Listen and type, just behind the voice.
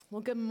Well,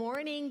 good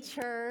morning,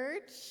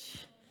 church.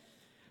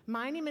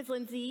 My name is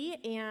Lindsay,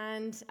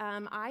 and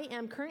I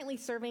am currently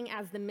serving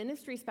as the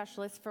ministry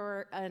specialist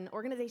for an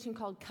organization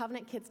called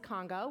Covenant Kids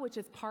Congo, which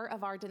is part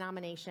of our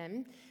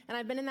denomination. And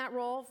I've been in that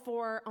role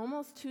for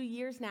almost 2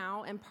 years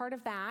now, and part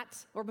of that,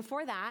 or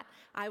before that,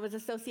 I was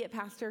associate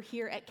pastor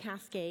here at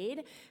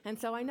Cascade. And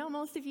so I know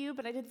most of you,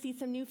 but I did see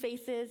some new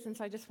faces, and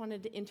so I just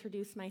wanted to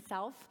introduce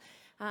myself.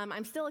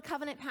 I'm still a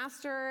Covenant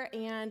pastor,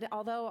 and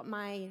although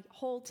my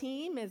whole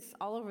team is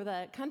all over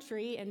the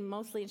country and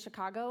mostly in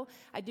Chicago,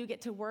 I do get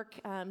to work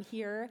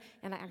here,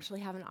 and I actually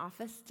have an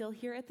office still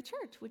here at the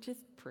church, which is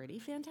pretty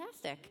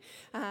fantastic.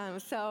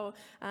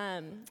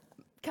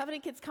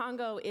 Covenant Kids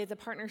Congo is a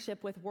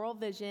partnership with World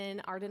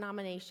Vision, our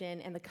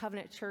denomination, and the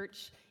Covenant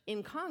Church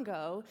in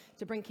Congo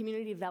to bring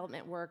community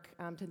development work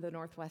to the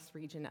northwest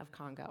region of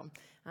Congo.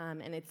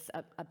 And it's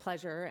a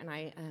pleasure, and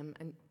I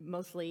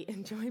mostly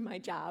enjoy my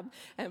job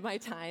and my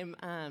time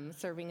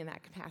serving in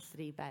that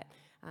capacity. But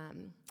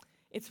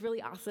it's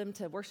really awesome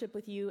to worship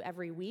with you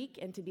every week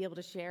and to be able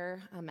to share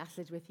a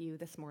message with you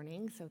this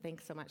morning. So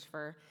thanks so much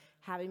for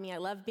having me. I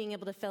love being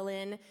able to fill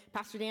in.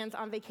 Pastor Dan's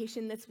on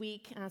vacation this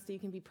week, so you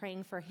can be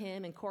praying for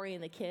him and Corey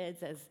and the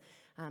kids as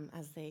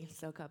they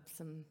soak up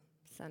some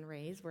sun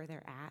rays where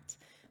they're at.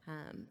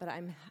 But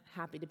I'm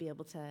happy to be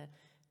able to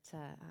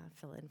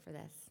fill in for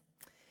this.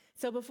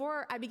 So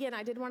before I begin,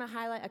 I did want to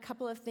highlight a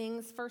couple of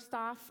things. First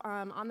off,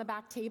 on the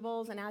back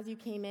tables, and as you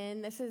came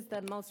in, this is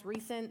the most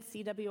recent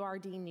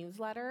CWRD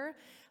newsletter.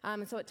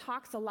 So it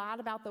talks a lot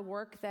about the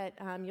work that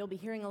you'll be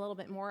hearing a little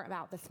bit more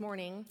about this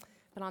morning.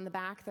 But on the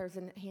back, there's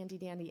a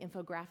handy-dandy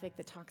infographic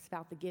that talks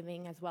about the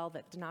giving as well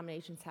that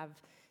denominations have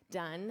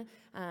done.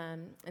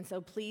 And so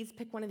please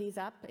pick one of these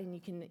up, and you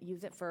can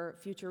use it for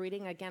future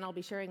reading. Again, I'll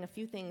be sharing a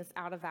few things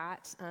out of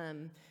that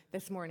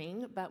this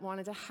morning, but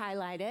wanted to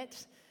highlight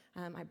it.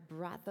 I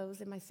brought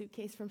those in my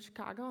suitcase from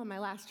Chicago on my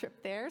last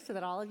trip there so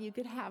that all of you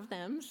could have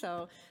them.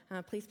 So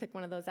please pick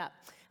one of those up.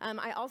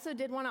 I also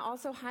did want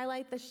to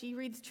highlight the She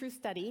Reads True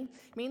study,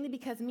 mainly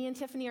because me and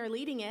Tiffany are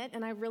leading it,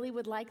 and I really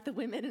would like the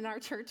women in our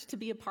church to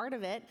be a part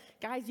of it.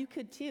 Guys, you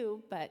could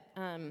too, but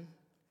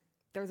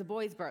there's a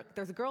boys' book.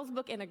 There's a girls'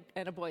 book and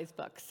a boys'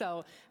 book.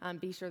 So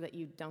be sure that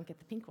you don't get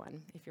the pink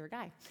one if you're a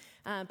guy.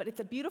 But it's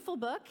a beautiful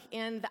book,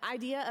 and the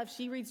idea of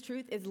She Reads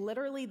Truth is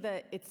literally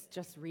it's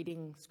just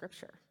reading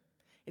scripture.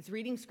 It's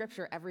reading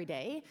scripture every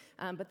day,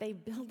 but they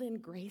build in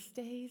grace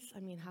days. I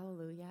mean,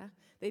 hallelujah.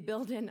 They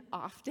build in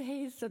off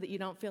days so that you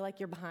don't feel like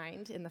you're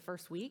behind in the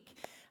first week.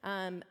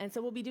 And so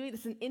we'll be doing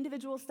this an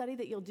individual study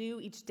that you'll do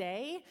each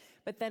day,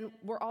 but then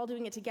we're all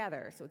doing it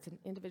together. So it's an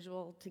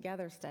individual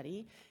together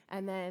study.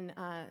 And then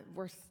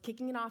we're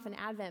kicking it off in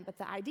Advent, but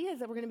the idea is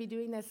that we're going to be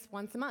doing this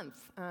once a month,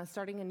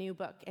 starting a new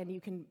book, and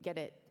you can get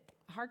it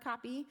hard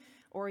copy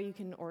or you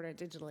can order it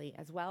digitally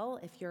as well.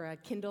 If you're a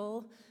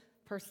Kindle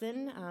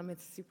person,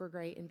 it's super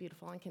great and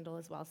beautiful on Kindle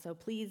as well. So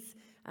please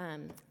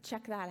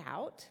check that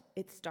out.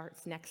 It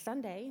starts next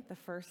Sunday, the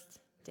first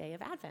day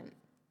of Advent.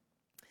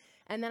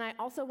 And then I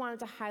also wanted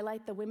to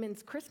highlight the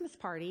women's Christmas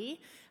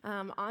party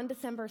on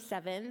December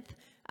 7th.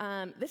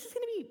 This is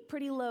going to be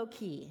pretty low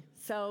key,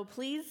 so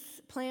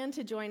please plan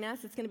to join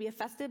us. It's going to be a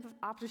festive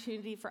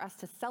opportunity for us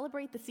to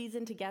celebrate the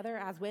season together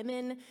as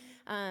women.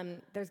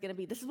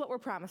 This is what we're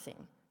promising: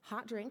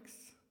 hot drinks,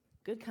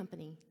 good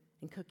company,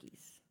 and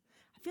cookies.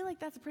 I feel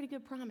like that's a pretty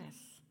good promise.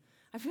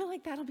 I feel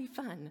like that'll be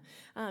fun.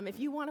 If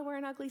you want to wear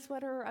an ugly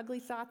sweater or ugly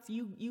socks,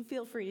 you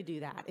feel free to do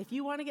that. If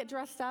you want to get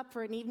dressed up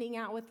for an evening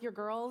out with your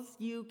girls,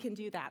 you can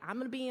do that. I'm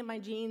going to be in my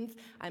jeans.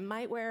 I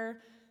might wear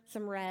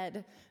some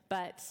red,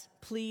 but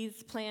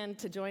please plan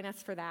to join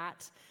us for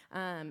that.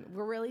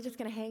 We're really just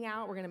going to hang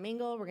out. We're going to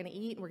mingle. We're going to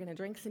eat. We're going to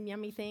drink some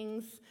yummy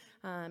things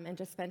and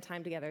just spend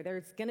time together.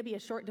 There's going to be a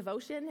short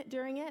devotion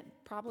during it,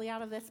 probably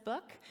out of this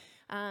book.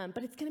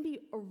 But it's going to be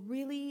a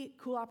really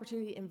cool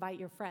opportunity to invite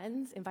your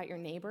friends, invite your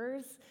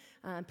neighbors.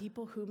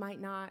 People who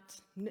might not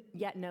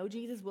yet know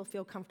Jesus will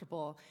feel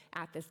comfortable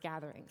at this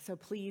gathering. So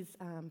please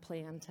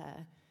plan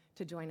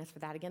to join us for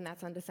that. Again,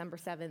 that's on December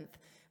 7th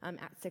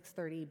at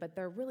 6:30. But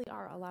there really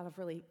are a lot of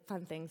really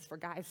fun things for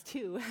guys,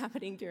 too,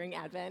 happening during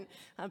Advent.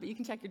 But you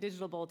can check your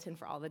digital bulletin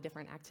for all the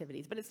different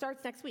activities. But it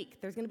starts next week.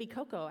 There's going to be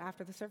cocoa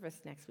after the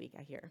service next week,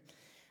 I hear.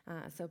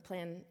 So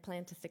plan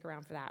to stick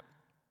around for that.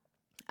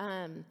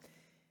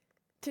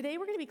 Today,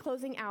 we're going to be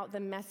closing out the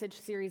message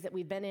series that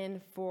we've been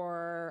in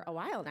for a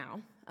while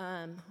now,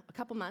 a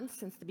couple months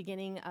since the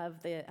beginning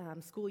of the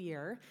school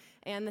year.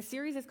 And the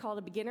series is called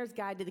A Beginner's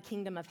Guide to the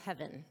Kingdom of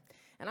Heaven.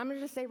 And I'm going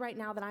to just say right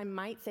now that I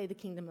might say the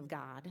kingdom of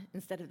God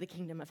instead of the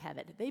kingdom of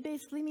heaven. They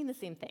basically mean the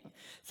same thing.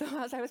 So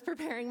as I was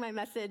preparing my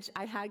message,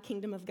 I had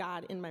kingdom of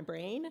God in my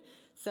brain.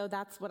 So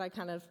that's what I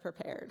kind of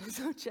prepared.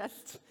 So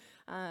just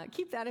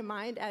keep that in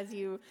mind as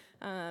you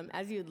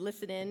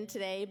listen in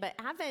today. But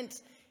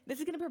Advent, this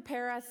is going to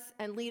prepare us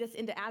and lead us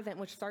into Advent,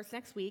 which starts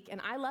next week.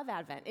 And I love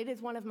Advent. It is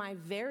one of my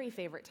very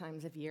favorite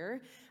times of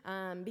year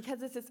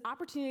because it's this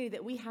opportunity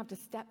that we have to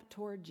step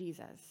toward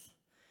Jesus,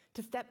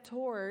 to step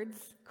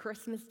towards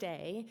Christmas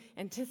Day,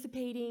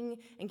 anticipating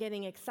and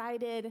getting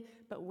excited,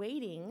 but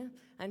waiting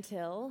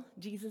until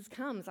Jesus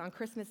comes on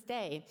Christmas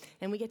Day.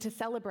 And we get to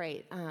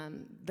celebrate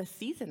the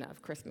season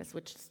of Christmas,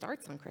 which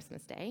starts on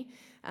Christmas Day.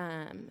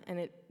 And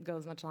it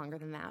goes much longer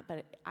than that,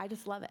 but I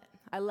just love it.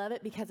 I love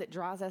it because it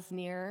draws us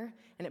near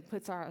and it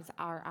puts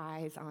our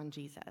eyes on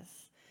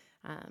Jesus.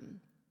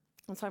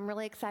 And so I'm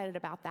really excited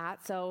about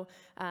that. So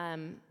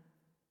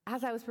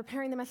as I was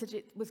preparing the message,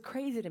 it was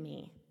crazy to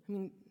me. I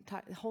mean,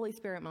 Holy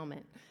Spirit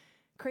moment.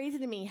 Crazy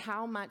to me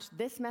how much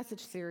this message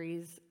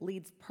series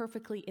leads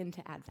perfectly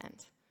into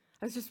Advent.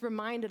 I was just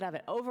reminded of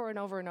it over and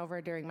over and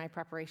over during my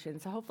preparation.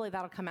 So hopefully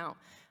that'll come out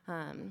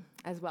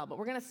as well. But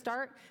we're going to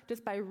start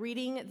just by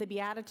reading the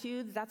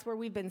Beatitudes. That's where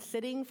we've been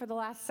sitting for the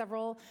last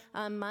several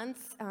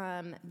months.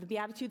 The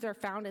Beatitudes are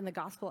found in the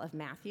Gospel of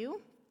Matthew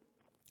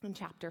in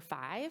chapter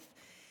 5.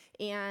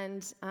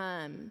 And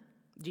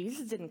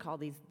Jesus didn't call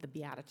these the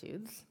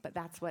Beatitudes, but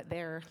that's what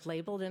they're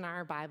labeled in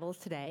our Bibles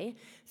today.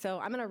 So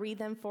I'm going to read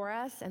them for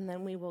us, and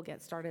then we will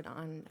get started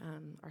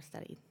on our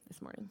study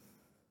this morning.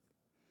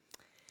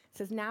 It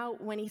says, "Now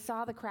when he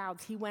saw the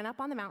crowds, he went up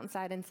on the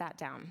mountainside and sat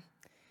down.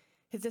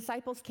 His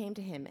disciples came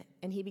to him,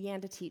 and he began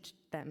to teach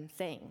them,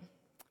 saying,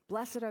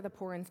 'Blessed are the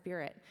poor in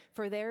spirit,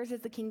 for theirs is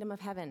the kingdom of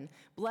heaven.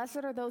 Blessed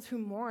are those who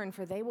mourn,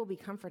 for they will be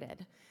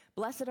comforted.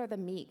 Blessed are the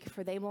meek,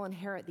 for they will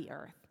inherit the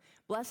earth.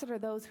 Blessed are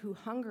those who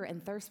hunger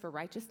and thirst for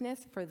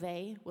righteousness, for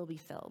they will be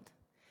filled.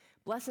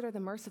 Blessed are the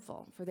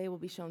merciful, for they will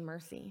be shown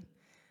mercy.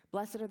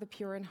 Blessed are the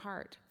pure in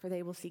heart, for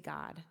they will see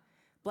God.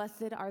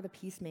 Blessed are the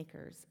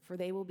peacemakers, for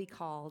they will be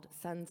called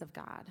sons of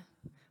God.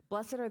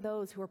 Blessed are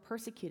those who are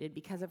persecuted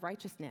because of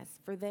righteousness,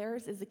 for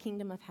theirs is the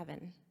kingdom of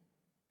heaven.'"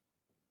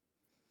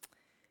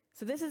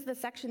 So this is the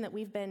section that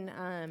we've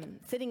been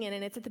sitting in,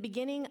 and it's at the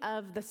beginning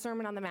of the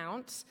Sermon on the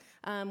Mount,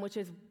 which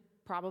is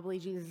probably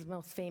Jesus'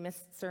 most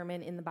famous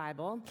sermon in the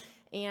Bible.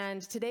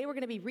 And today we're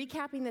going to be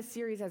recapping this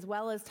series as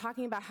well as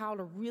talking about how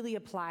to really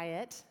apply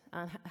it,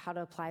 how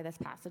to apply this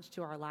passage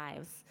to our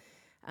lives.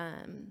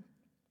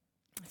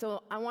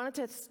 So I wanted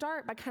to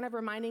start by kind of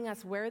reminding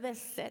us where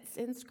this sits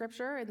in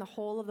Scripture, in the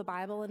whole of the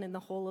Bible and in the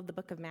whole of the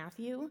book of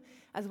Matthew,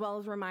 as well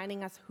as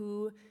reminding us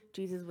who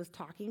Jesus was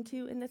talking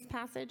to in this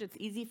passage. It's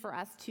easy for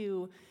us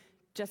to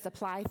just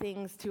apply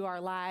things to our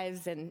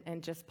lives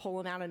and just pull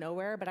them out of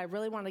nowhere, but I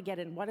really want to get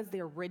in what is the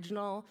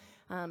original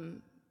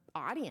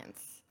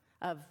audience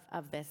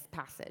of this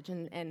passage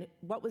and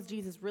what was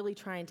Jesus really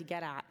trying to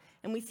get at.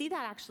 And we see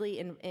that actually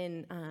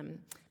in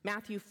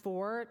Matthew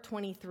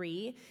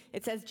 4:23.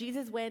 It says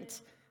Jesus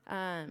went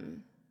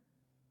through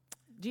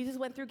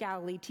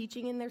Galilee,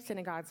 teaching in their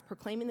synagogues,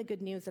 proclaiming the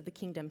good news of the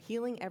kingdom,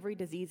 healing every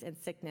disease and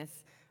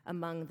sickness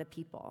among the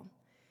people.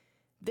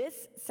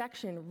 This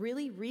section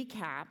really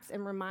recaps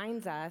and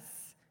reminds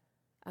us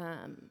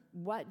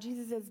what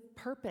Jesus'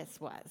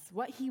 purpose was,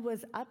 what he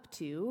was up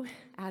to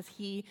as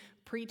he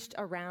preached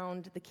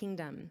around the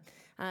kingdom.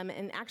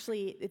 And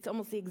actually, it's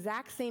almost the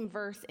exact same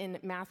verse in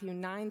Matthew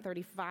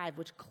 9:35,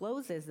 which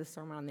closes the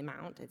Sermon on the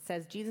Mount. It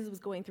says, Jesus was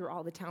going through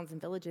all the towns and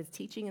villages,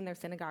 teaching in their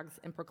synagogues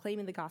and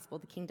proclaiming the gospel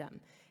of the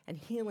kingdom and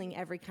healing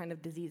every kind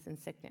of disease and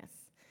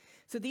sickness.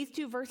 So these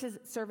two verses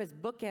serve as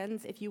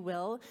bookends, if you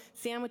will,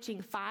 sandwiching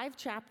 5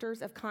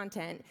 chapters of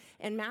content.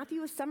 And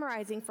Matthew is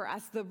summarizing for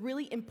us the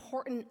really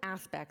important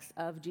aspects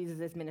of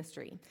Jesus'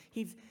 ministry.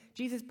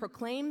 Jesus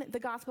proclaimed the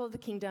gospel of the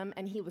kingdom,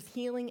 and he was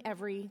healing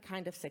every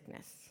kind of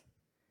sickness.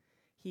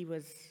 He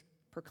was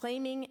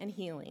proclaiming and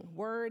healing,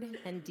 word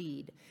and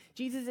deed.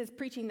 Jesus is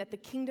preaching that the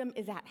kingdom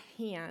is at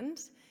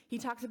hand. He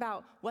talks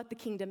about what the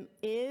kingdom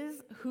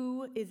is,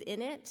 who is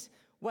in it,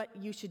 what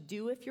you should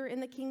do if you're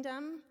in the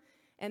kingdom,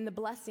 and the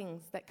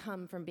blessings that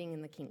come from being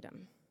in the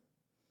kingdom.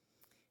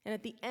 And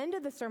at the end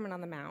of the Sermon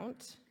on the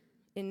Mount,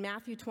 in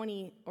Matthew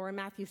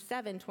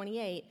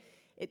 7:28,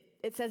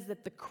 it says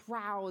that the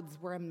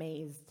crowds were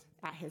amazed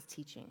at his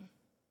teaching.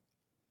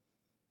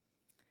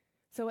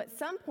 So at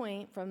some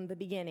point from the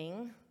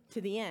beginning to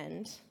the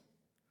end,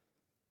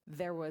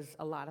 there was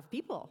a lot of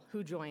people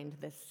who joined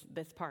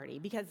this party,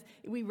 because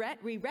we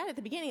read at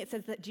the beginning, it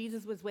says that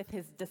Jesus was with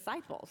his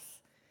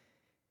disciples.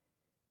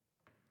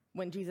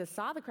 When Jesus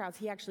saw the crowds,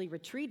 he actually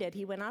retreated.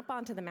 He went up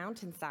onto the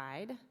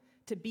mountainside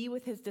to be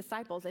with his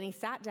disciples, and he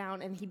sat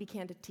down and he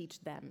began to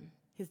teach them,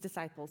 his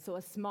disciples, so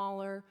a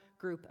smaller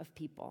group of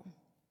people.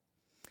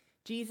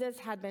 Jesus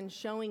had been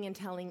showing and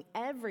telling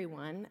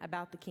everyone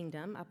about the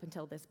kingdom up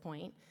until this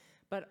point,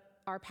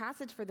 but our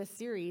passage for this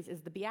series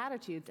is the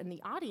Beatitudes, and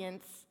the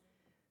audience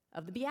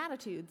of the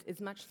Beatitudes is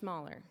much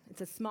smaller.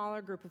 It's a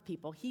smaller group of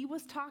people. He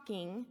was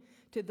talking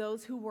to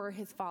those who were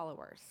his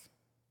followers.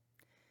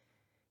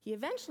 He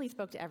eventually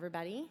spoke to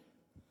everybody.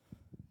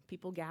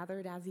 People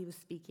gathered as he was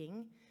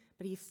speaking,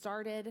 but he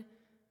started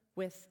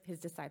with his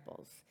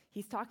disciples.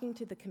 He's talking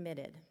to the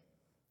committed,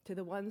 to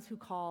the ones who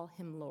call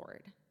him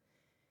Lord.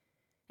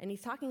 And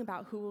he's talking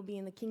about who will be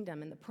in the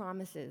kingdom and the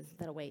promises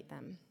that await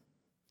them.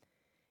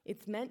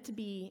 It's meant to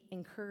be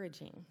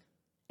encouraging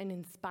and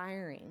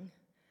inspiring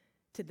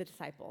to the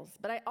disciples.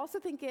 But I also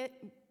think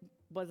it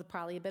was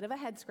probably a bit of a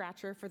head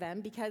scratcher for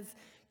them because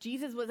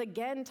Jesus was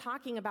again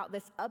talking about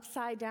this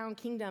upside down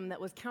kingdom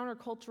that was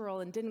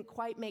countercultural and didn't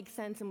quite make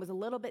sense and was a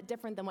little bit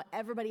different than what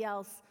everybody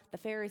else, the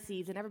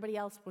Pharisees and everybody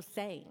else, was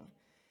saying.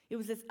 It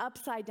was this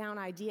upside down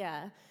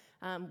idea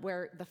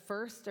where the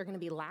first are going to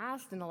be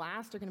last and the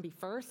last are going to be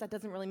first. That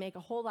doesn't really make a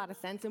whole lot of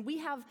sense. And we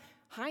have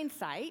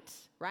hindsight,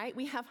 right?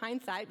 We have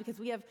hindsight because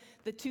we have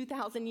the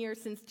 2,000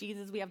 years since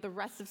Jesus. We have the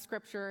rest of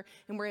Scripture,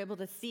 and we're able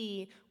to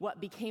see what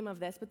became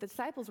of this. But the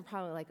disciples were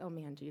probably like, oh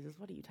man, Jesus,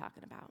 what are you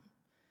talking about?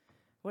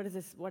 What does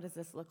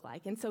this look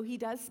like? And so he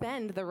does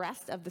spend the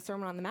rest of the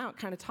Sermon on the Mount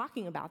kind of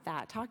talking about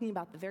that, talking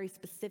about the very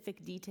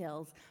specific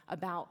details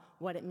about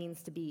what it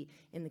means to be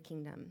in the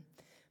kingdom.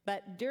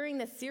 But during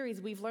this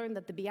series, we've learned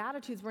that the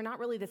Beatitudes were not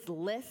really this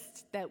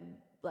list that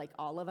like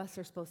all of us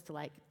are supposed to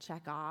like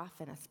check off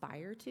and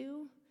aspire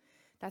to.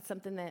 That's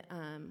something that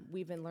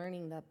we've been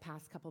learning the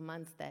past couple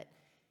months, that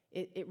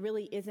it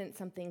really isn't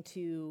something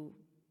to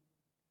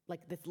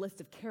like this list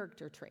of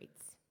character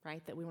traits,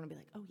 right? That we want to be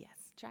like, oh yes,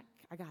 check,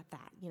 I got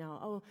that.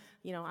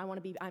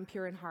 I'm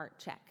pure in heart,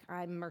 check.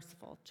 I'm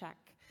merciful, check.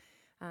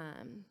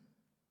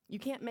 You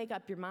can't make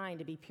up your mind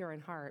to be pure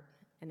in heart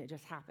and it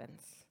just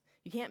happens.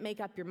 You can't make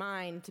up your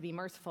mind to be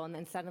merciful and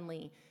then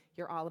suddenly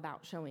you're all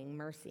about showing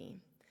mercy.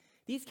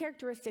 These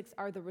characteristics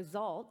are the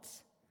result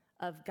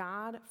of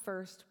God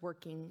first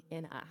working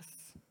in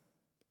us.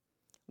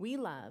 We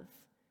love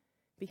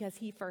because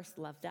he first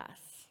loved us.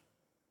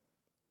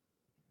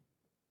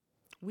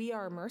 We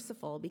are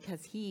merciful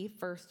because he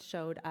first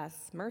showed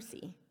us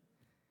mercy.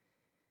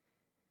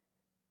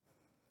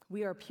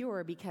 We are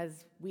pure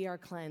because we are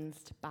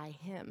cleansed by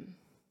him,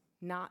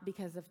 not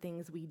because of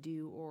things we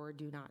do or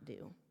do not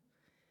do.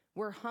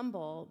 We're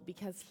humble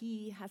because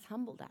he has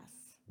humbled us.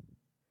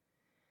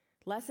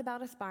 Less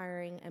about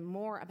aspiring and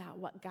more about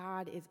what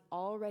God is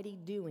already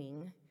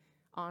doing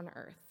on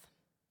earth.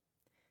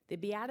 The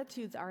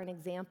Beatitudes are an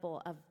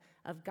example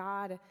of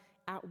God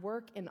at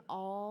work in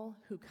all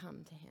who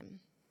come to him.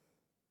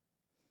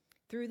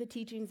 Through the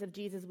teachings of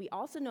Jesus, we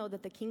also know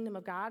that the kingdom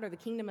of God, or the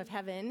kingdom of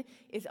heaven,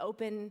 is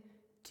open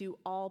to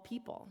all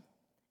people,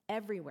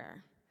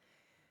 everywhere.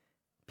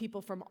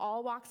 People from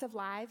all walks of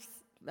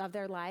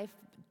their life,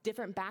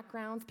 different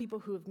backgrounds, people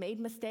who have made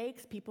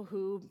mistakes, people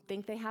who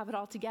think they have it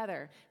all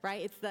together,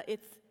 right?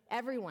 It's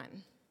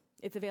everyone.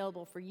 It's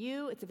available for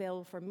you, it's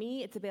available for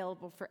me, it's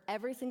available for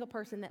every single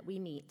person that we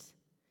meet.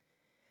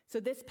 So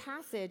this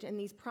passage and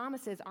these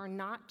promises are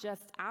not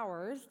just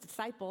ours,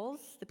 disciples,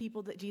 the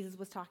people that Jesus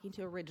was talking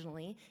to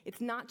originally.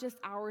 It's not just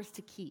ours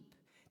to keep.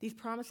 These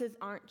promises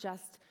aren't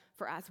just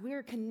for us. We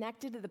are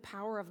connected to the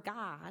power of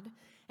God,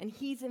 and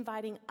he's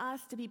inviting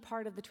us to be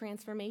part of the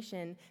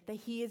transformation that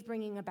he is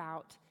bringing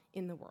about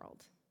in the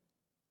world.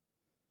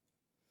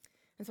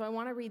 And so I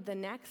want to read the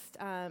next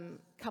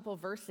couple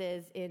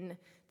verses in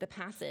the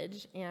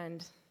passage,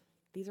 and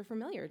these are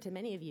familiar to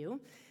many of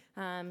you.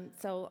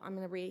 So I'm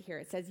going to read it here.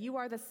 It says, "You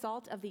are the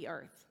salt of the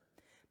earth.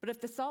 But if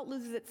the salt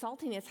loses its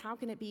saltiness, how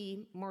can it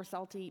be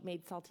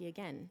made salty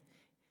again?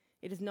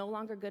 It is no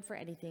longer good for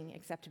anything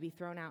except to be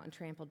thrown out and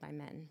trampled by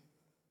men.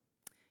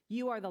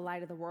 You are the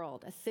light of the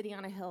world. A city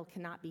on a hill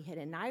cannot be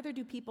hidden. Neither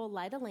do people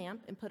light a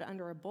lamp and put it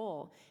under a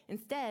bowl.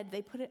 Instead,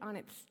 they put it on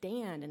its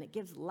stand, and it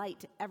gives light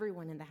to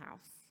everyone in the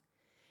house.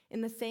 In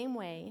the same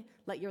way,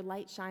 let your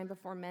light shine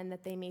before men,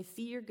 that they may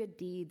see your good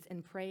deeds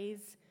and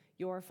praise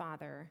your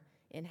Father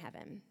in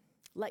heaven.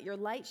 Let your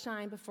light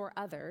shine before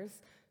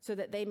others so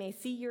that they may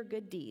see your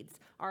good deeds."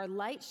 Our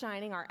light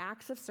shining, our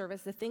acts of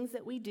service, the things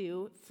that we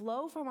do,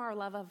 flow from our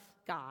love of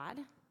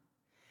God.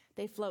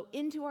 They flow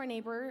into our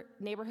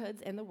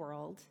neighborhoods and the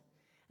world,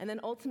 and then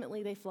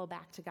ultimately they flow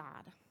back to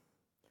God.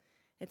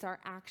 It's our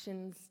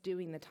actions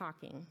doing the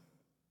talking.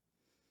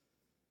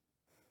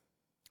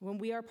 When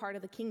we are part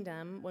of the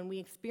kingdom, when we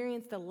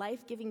experience the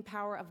life-giving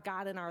power of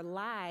God in our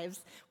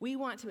lives, we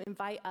want to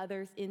invite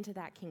others into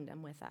that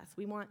kingdom with us.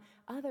 We want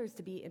others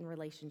to be in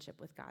relationship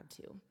with God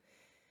too.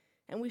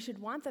 And we should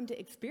want them to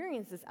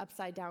experience this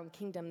upside-down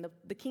kingdom,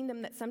 the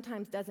kingdom that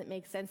sometimes doesn't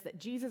make sense, that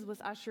Jesus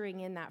was ushering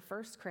in that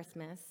first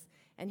Christmas,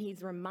 and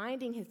he's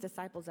reminding his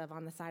disciples of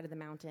on the side of the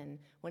mountain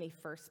when he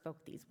first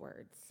spoke these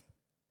words.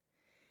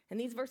 And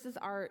these verses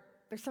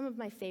they're some of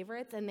my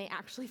favorites, and they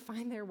actually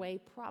find their way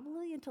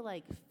probably into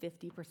like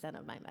 50%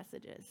 of my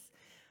messages,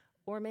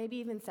 or maybe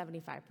even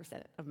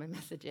 75% of my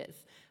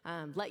messages.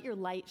 Let your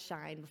light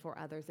shine before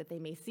others, that they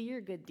may see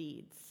your good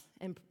deeds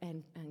and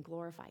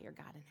glorify your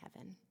God in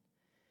heaven.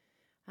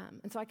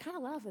 And so I kind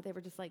of love that they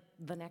were just like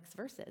the next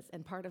verses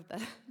and part of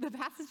the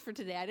passage for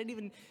today. I didn't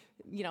even,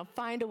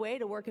 find a way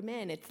to work them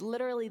in. It's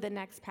literally the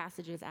next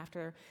passages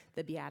after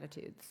the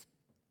Beatitudes.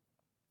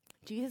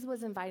 Jesus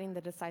was inviting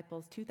the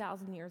disciples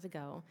 2,000 years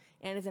ago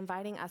and is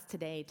inviting us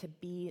today to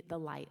be the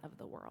light of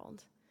the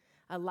world,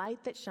 a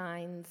light that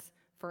shines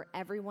for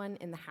everyone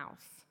in the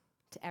house,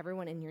 to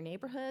everyone in your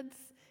neighborhoods,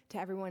 to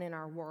everyone in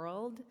our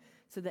world,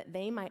 so that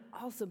they might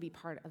also be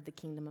part of the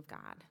kingdom of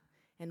God.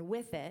 And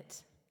with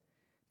it,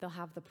 they'll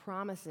have the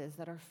promises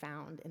that are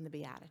found in the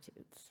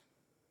Beatitudes.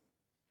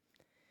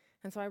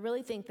 And so I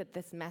really think that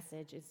this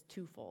message is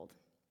twofold.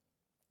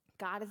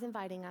 God is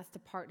inviting us to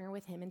partner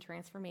with him in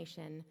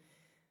transformation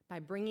by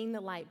bringing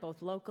the light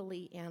both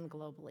locally and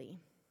globally.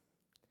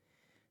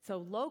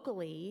 So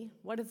locally,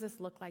 what does this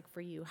look like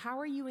for you? How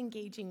are you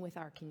engaging with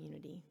our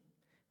community,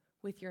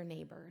 with your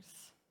neighbors?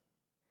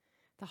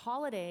 The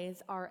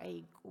holidays are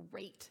a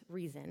great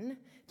reason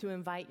to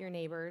invite your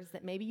neighbors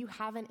that maybe you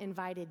haven't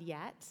invited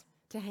yet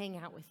to hang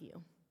out with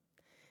you.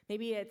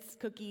 Maybe it's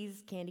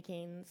cookies, candy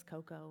canes,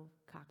 cocoa,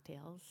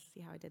 cocktails. See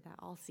how I did that?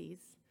 All C's.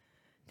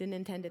 Didn't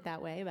intend it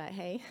that way, but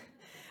hey.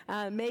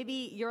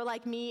 Maybe you're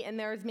like me and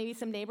there's maybe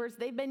some neighbors,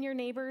 they've been your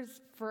neighbors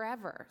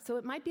forever. So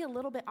it might be a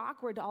little bit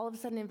awkward to all of a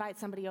sudden invite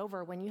somebody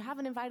over when you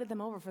haven't invited them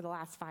over for the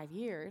last 5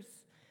 years.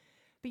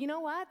 But you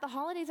know what? The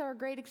holidays are a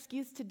great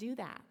excuse to do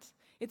that.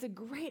 It's a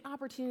great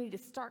opportunity to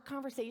start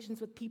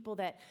conversations with people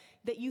that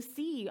you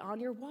see on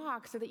your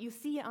walks or that you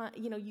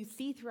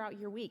see throughout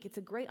your week. It's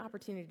a great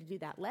opportunity to do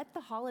that. Let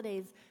the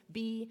holidays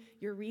be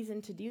your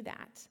reason to do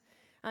that.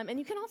 And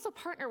you can also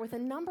partner with a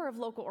number of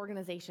local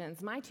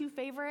organizations. My two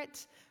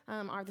favorite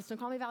are the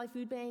Snoqualmie Valley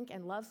Food Bank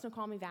and Love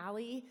Snoqualmie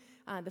Valley.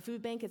 The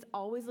food bank is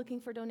always looking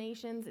for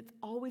donations. It's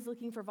always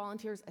looking for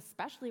volunteers,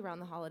 especially around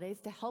the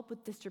holidays, to help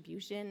with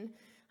distribution.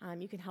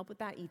 You can help with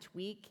that each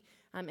week.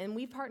 And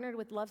we've partnered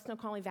with Love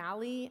Snoqualmie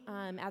Valley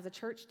as a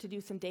church to do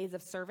some days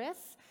of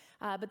service.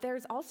 But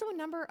there's also a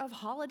number of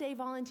holiday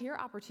volunteer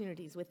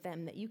opportunities with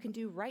them that you can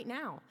do right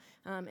now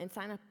and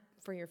sign up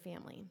for your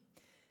family.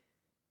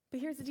 But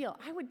here's the deal.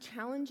 I would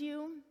challenge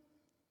you,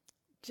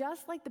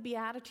 just like the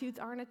Beatitudes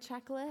aren't a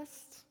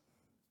checklist,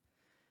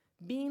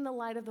 being the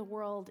light of the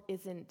world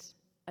isn't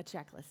a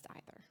checklist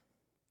either.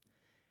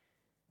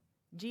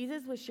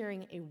 Jesus was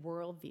sharing a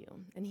worldview,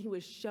 and he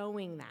was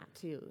showing that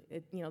too.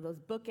 Those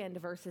bookend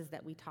verses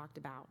that we talked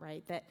about,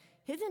 right? That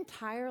his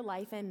entire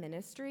life and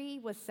ministry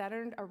was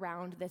centered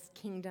around this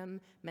kingdom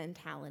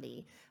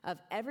mentality of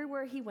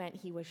everywhere he went,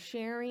 he was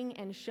sharing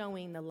and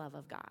showing the love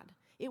of God.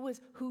 It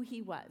was who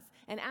he was.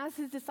 And as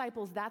his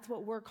disciples, that's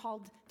what we're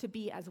called to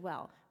be as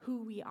well,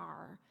 who we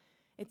are.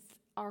 It's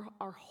our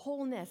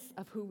wholeness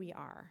of who we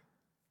are.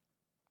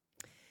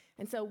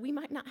 And so we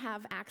might not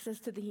have access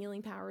to the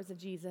healing powers of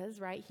Jesus,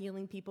 right?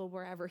 Healing people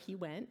wherever he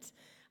went.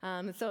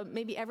 So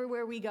maybe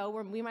everywhere we go,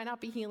 we might not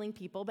be healing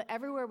people, but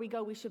everywhere we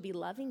go, we should be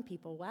loving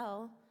people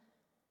well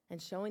and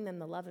showing them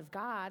the love of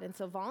God. And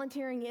so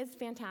volunteering is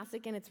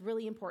fantastic and it's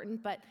really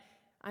important, but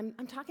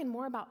I'm talking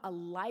more about a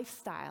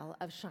lifestyle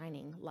of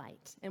shining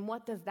light. And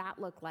what does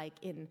that look like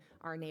in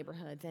our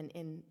neighborhoods and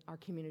in our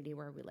community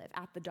where we live?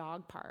 At the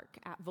dog park,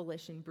 at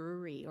Volition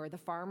Brewery, or the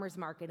farmer's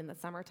market in the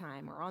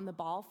summertime, or on the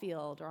ball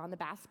field, or on the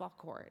basketball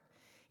court,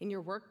 in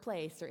your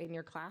workplace or in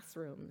your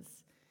classrooms,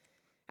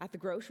 at the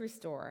grocery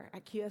store,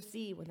 at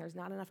QFC when there's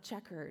not enough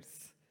checkers.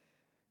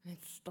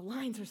 The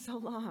lines are so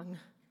long,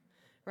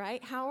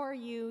 right? How are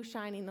you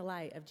shining the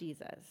light of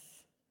Jesus?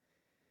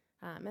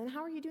 And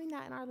how are you doing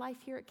that in our life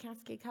here at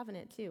Cascade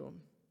Covenant, too?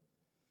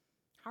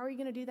 How are you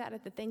going to do that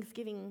at the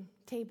Thanksgiving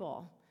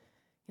table,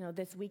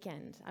 this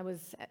weekend?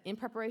 In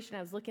preparation,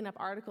 I was looking up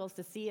articles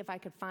to see if I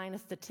could find a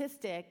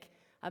statistic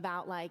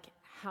about,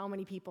 how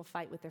many people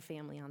fight with their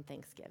family on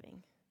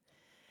Thanksgiving.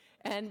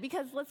 And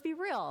because, let's be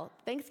real,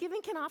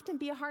 Thanksgiving can often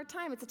be a hard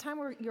time. It's a time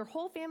where your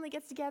whole family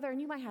gets together,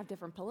 and you might have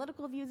different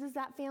political views as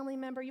that family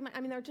member.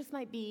 There just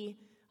might be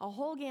a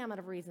whole gamut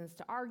of reasons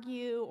to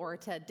argue or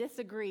to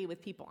disagree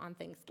with people on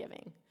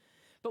Thanksgiving.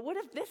 But what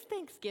if this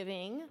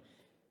Thanksgiving,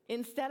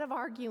 instead of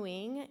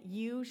arguing,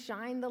 you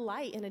shine the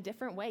light in a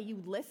different way?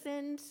 You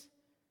listened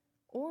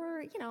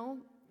or,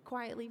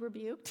 quietly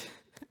rebuked.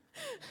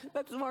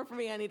 That's more for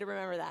me. I need to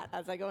remember that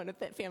as I go into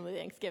family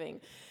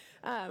Thanksgiving.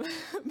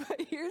 But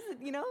here's,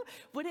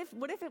 what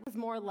if it was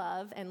more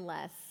love and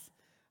less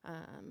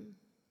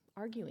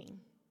arguing?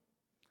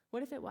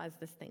 What if it was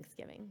this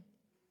Thanksgiving?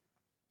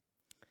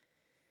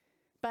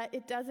 But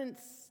it doesn't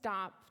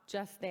stop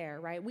just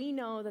there, right? We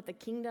know that the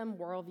kingdom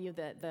worldview,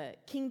 the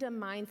kingdom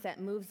mindset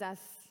moves us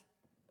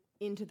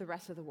into the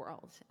rest of the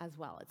world as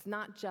well. It's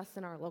not just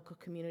in our local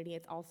community,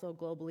 it's also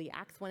globally.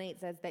 Acts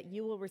 1:8 says that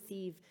you will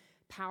receive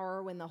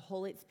power when the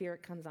Holy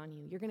Spirit comes on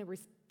you. You're going to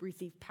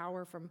receive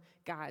power from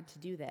God to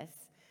do this.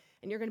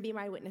 And you're going to be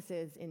my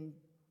witnesses in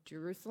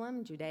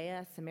Jerusalem,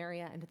 Judea,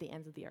 Samaria, and to the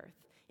ends of the earth.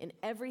 In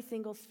every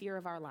single sphere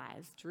of our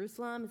lives.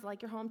 Jerusalem is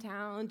like your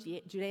hometown.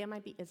 Judea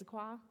might be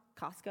Issaquah,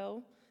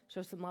 Costco.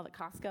 Show some love at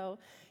Costco.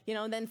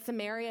 And then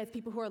Samaria is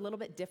people who are a little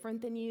bit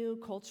different than you,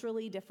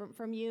 culturally different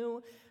from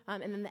you.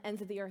 And then the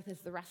ends of the earth is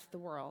the rest of the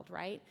world,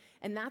 right?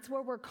 And that's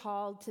where we're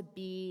called to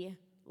be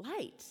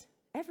light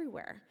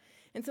everywhere.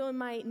 And so in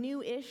my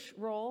new-ish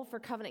role for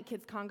Covenant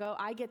Kids Congo,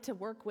 I get to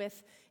work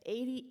with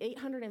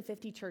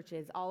 850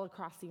 churches all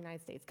across the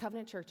United States,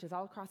 Covenant churches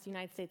all across the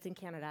United States and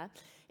Canada.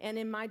 And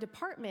in my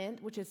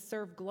department, which is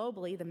Serve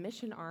Globally, the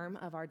mission arm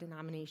of our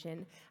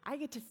denomination, I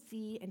get to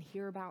see and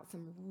hear about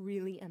some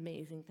really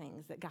amazing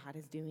things that God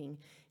is doing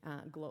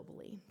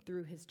globally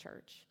through his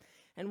church.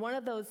 And one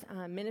of those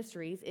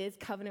ministries is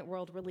Covenant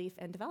World Relief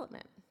and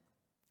Development,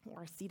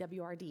 or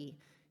CWRD.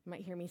 You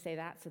might hear me say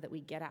that so that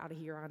we get out of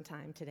here on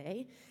time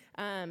today.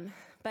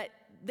 But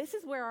this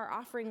is where our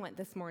offering went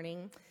this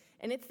morning,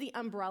 and it's the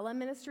umbrella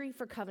ministry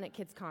for Covenant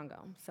Kids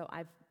Congo. So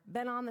I've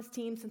been on this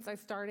team since I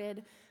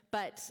started,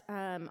 but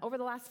over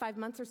the last 5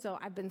 months or so,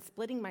 I've been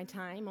splitting my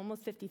time,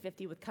 almost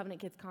 50-50, with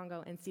Covenant Kids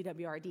Congo and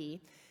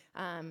CWRD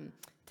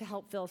to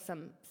help fill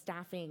some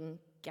staffing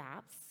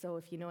gaps. So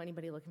if you know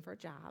anybody looking for a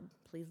job,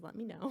 please let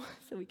me know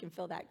so we can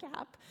fill that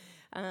gap.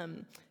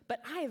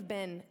 But I have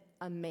been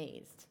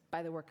amazed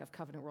by the work of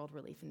Covenant World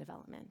Relief and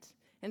Development.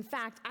 In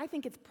fact, I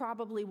think it's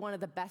probably one of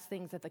the best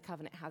things that the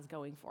Covenant has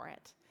going for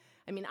it.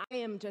 I mean, I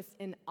am just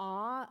in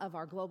awe of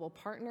our global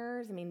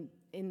partners. I mean,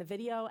 in the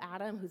video,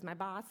 Adam, who's my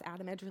boss,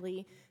 Adam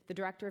Edgerly, the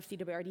director of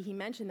CWRD, he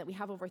mentioned that we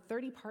have over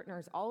 30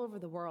 partners all over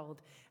the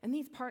world. And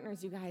these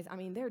partners, you guys, I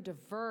mean, they're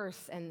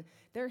diverse and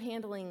they're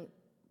handling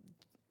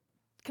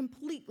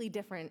completely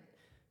different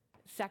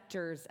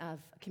sectors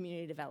of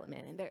community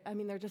development.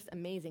 And they're just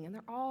amazing. And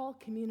they're all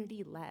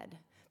community-led.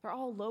 They're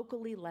all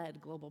locally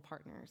led global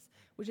partners,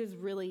 which is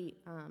really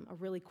a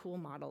really cool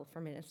model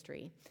for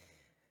ministry.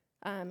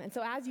 And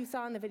so as you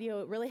saw in the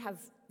video,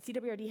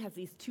 CWRD has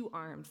these two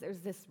arms.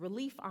 There's this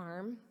relief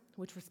arm,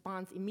 which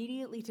responds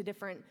immediately to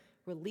different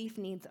relief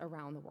needs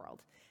around the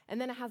world. And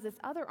then it has this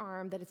other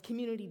arm that is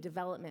community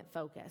development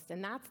focused.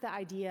 And that's the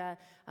idea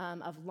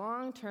of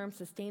long-term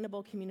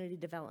sustainable community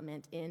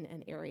development in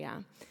an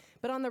area.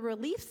 But on the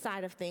relief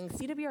side of things,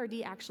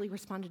 CWRD actually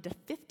responded to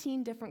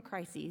 15 different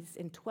crises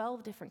in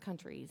 12 different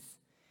countries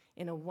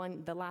in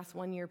the last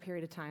 1 year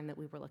period of time that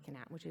we were looking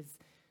at, which is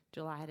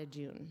July to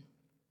June.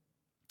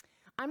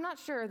 I'm not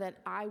sure that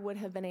I would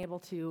have been able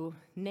to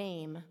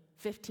name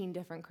 15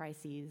 different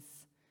crises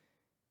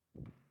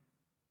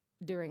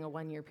during a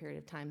 1 year period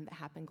of time that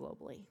happened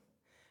globally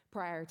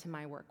prior to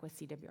my work with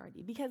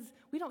CWRD, because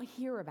we don't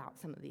hear about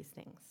some of these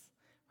things,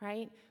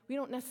 right? We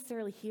don't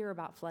necessarily hear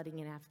about flooding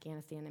in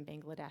Afghanistan and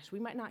Bangladesh. We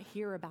might not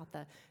hear about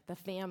the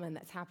famine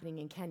that's happening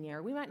in Kenya,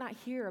 or we might not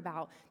hear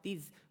about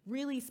these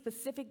really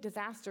specific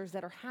disasters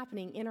that are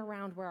happening in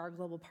around where our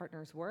global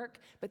partners work,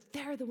 but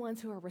they're the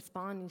ones who are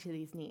responding to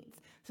these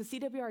needs. So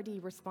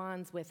CWRD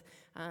responds with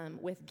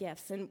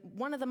gifts. And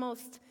one of the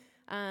most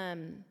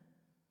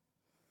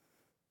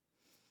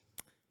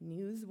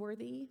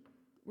newsworthy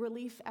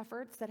relief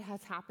efforts that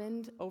has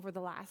happened over the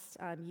last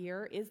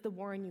year is the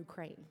war in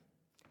Ukraine.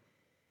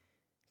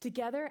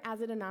 Together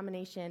as a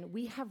denomination,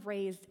 we have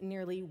raised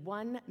nearly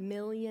 $1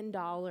 million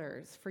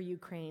for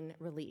Ukraine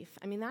relief.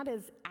 I mean, that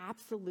is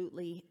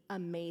absolutely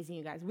amazing,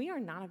 you guys. We are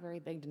not a very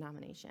big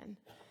denomination.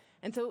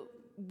 And so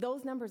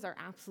those numbers are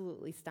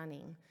absolutely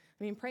stunning.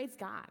 I mean, praise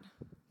God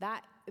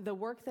that the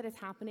work that is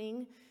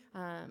happening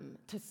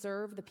to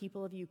serve the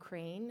people of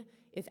Ukraine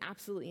is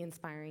absolutely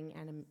inspiring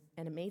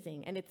and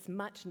amazing. And it's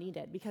much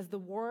needed because the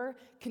war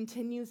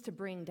continues to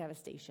bring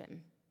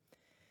devastation.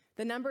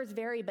 The numbers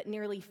vary, but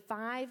nearly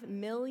 5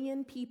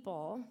 million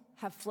people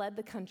have fled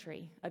the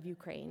country of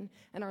Ukraine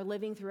and are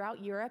living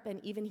throughout Europe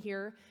and even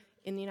here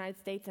in the United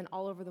States and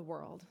all over the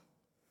world.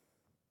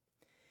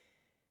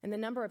 And the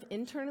number of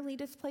internally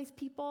displaced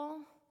people,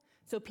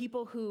 so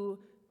people who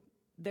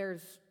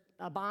there's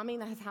a bombing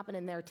that has happened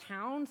in their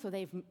town, so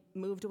they've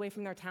moved away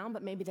from their town,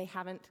 but maybe they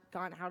haven't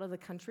gone out of the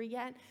country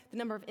yet. The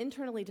number of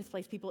internally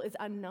displaced people is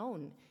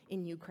unknown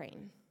in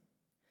Ukraine.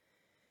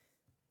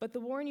 But the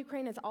war in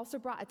Ukraine has also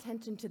brought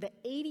attention to the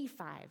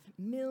 85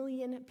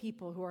 million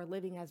people who are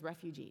living as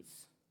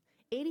refugees.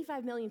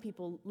 85 million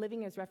people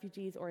living as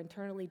refugees or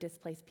internally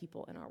displaced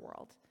people in our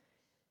world.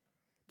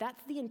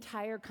 That's the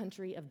entire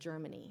country of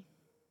Germany.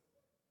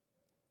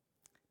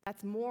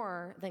 That's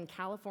more than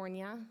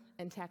California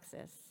and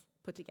Texas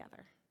put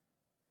together.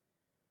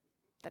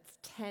 That's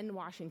 10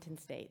 Washington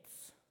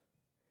states.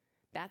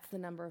 That's the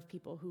number of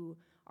people who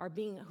have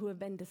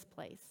been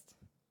displaced.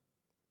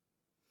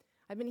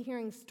 I've been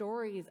hearing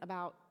stories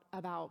about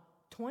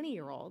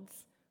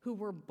 20-year-olds who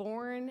were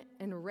born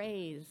and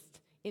raised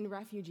in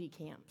refugee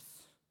camps,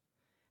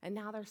 and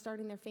now they're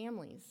starting their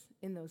families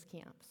in those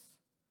camps.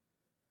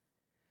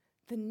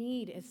 The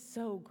need is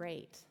so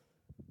great.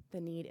 The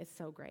need is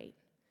so great.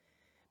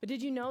 But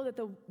did you know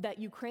that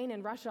Ukraine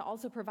and Russia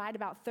also provide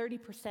about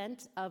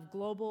 30% of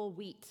global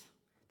wheat,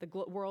 the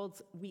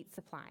world's wheat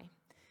supply?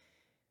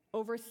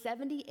 Over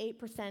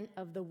 78%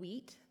 of the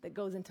wheat that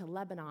goes into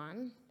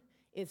Lebanon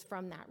is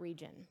from that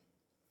region.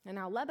 And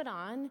now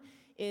Lebanon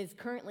is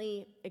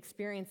currently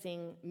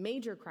experiencing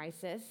major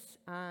crisis.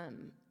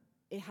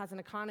 It has an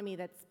economy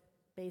that's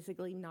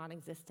basically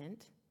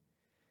non-existent.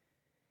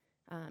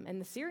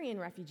 And the Syrian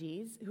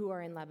refugees who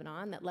are in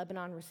Lebanon, that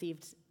Lebanon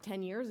received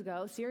 10 years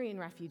ago, Syrian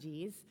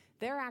refugees,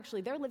 their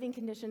living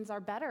conditions are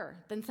better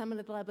than some of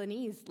the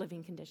Lebanese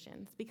living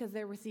conditions because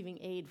they're receiving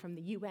aid from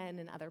the UN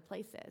and other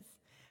places.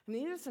 I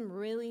mean, these are some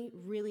really,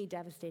 really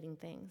devastating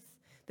things.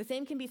 The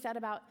same can be said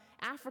about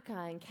Africa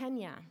and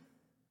Kenya.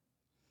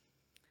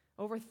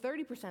 Over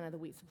 30% of the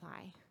wheat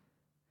supply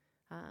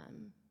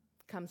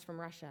comes from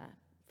Russia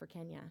for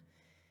Kenya.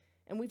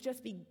 And we've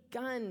just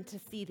begun to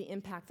see the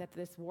impact that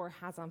this war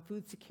has on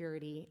food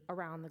security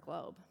around the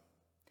globe.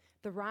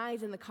 The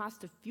rise in the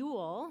cost of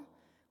fuel,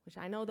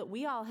 which I know that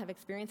we all have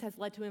experienced, has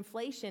led to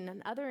inflation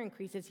and other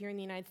increases here in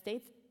the United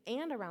States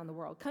and around the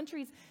world.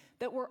 Countries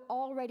that were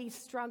already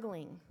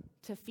struggling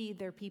to feed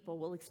their people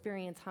will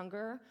experience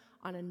hunger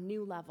on a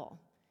new level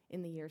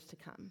in the years to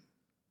come.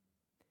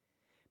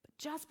 But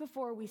just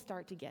before we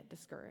start to get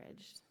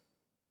discouraged,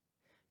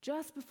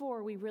 just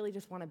before we really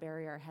just want to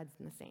bury our heads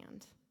in the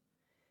sand,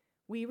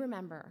 we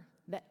remember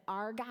that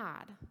our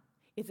God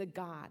is a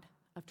God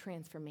of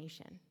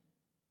transformation.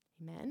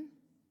 Amen?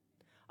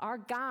 Our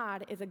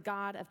God is a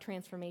God of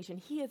transformation.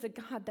 He is a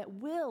God that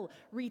will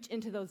reach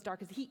into those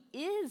darkest. He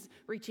is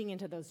reaching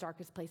into those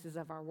darkest places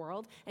of our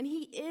world, and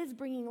he is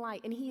bringing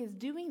light, and he is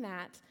doing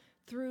that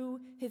through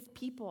his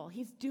people.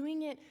 He's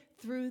doing it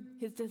through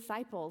his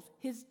disciples,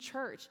 his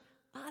church,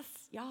 us,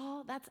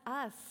 y'all, that's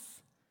us.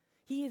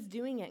 He is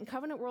doing it, and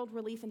Covenant World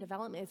Relief and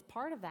Development is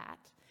part of that,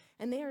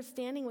 and they are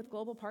standing with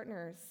global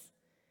partners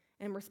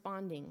and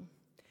responding,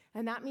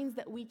 and that means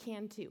that we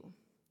can too.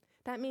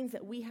 That means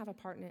that we have a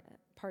part in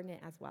it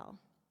as well.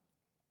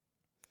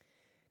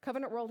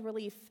 Covenant World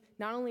Relief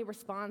not only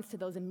responds to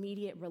those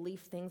immediate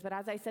relief things, but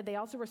as I said, they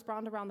also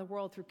respond around the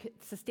world through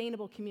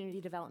sustainable community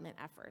development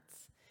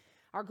efforts.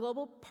 Our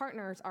global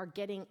partners are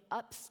getting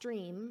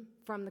upstream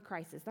from the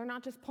crisis. They're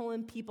not just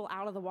pulling people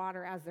out of the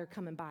water as they're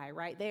coming by,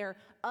 right? They are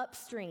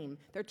upstream.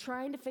 They're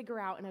trying to figure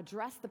out and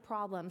address the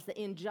problems, the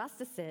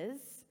injustices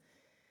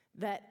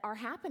that are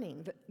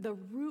happening, the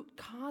root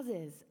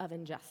causes of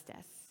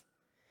injustice.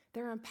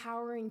 They're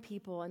empowering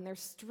people, and they're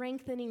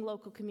strengthening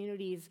local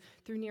communities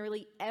through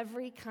nearly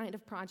every kind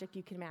of project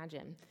you can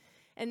imagine.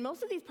 And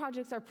most of these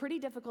projects are pretty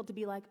difficult to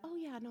be like, oh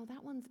yeah, no,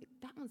 that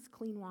one's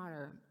clean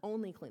water,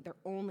 only clean. They're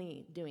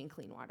only doing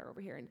clean water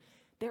over here, and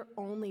they're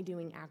only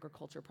doing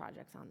agriculture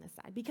projects on this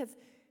side, because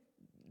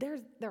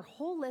they're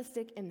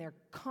holistic and they're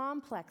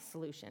complex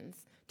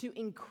solutions to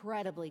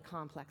incredibly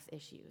complex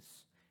issues,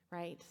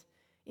 right?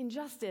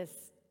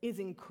 Injustice is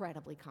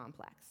incredibly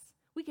complex.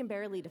 We can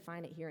barely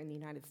define it here in the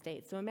United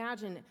States. So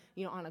imagine,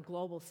 on a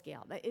global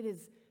scale, that it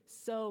is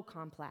so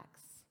complex.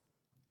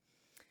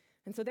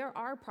 And so there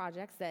are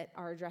projects that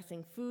are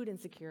addressing food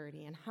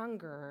insecurity and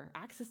hunger,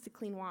 access to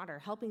clean water,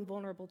 helping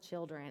vulnerable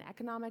children,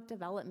 economic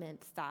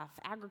development stuff,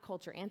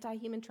 agriculture,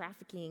 anti-human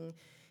trafficking,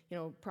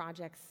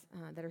 projects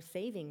that are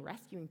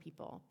rescuing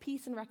people,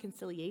 peace and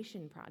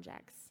reconciliation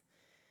projects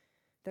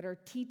that are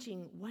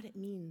teaching what it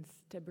means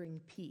to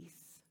bring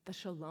peace, the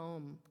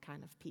shalom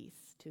kind of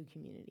peace to a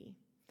community.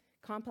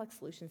 Complex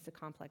solutions to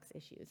complex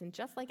issues. And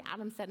just like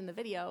Adam said in the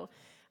video,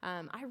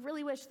 I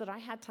really wish that I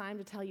had time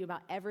to tell you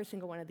about every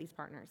single one of these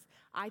partners.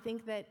 I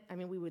think that,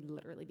 we would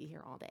literally be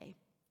here all day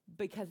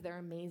because they're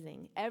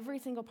amazing. Every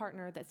single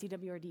partner that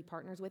CWRD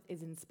partners with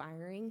is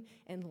inspiring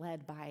and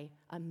led by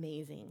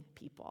amazing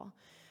people.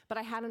 But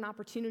I had an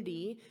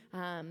opportunity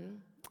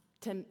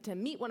to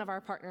meet one of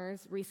our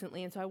partners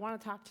recently, and so I want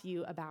to talk to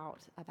you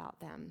about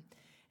them.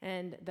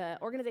 And the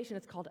organization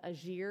is called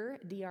Agir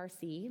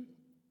DRC,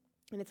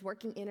 and it's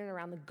working in and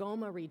around the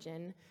Goma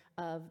region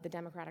of the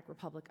Democratic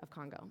Republic of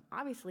Congo.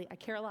 Obviously, I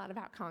care a lot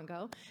about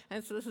Congo,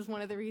 and so this is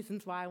one of the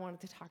reasons why I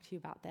wanted to talk to you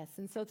about this.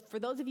 And so for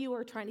those of you who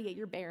are trying to get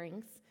your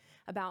bearings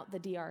about the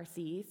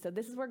DRC, so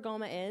this is where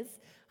Goma is.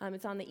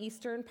 It's on the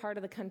eastern part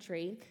of the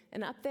country,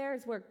 and up there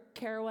is where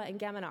Karawa and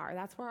Gemina are.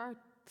 That's where our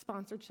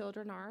sponsored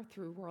children are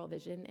through World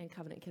Vision and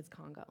Covenant Kids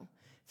Congo.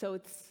 So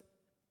it's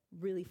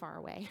really far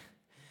away.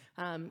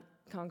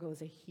 Congo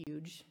is a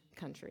huge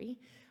country.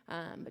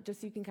 But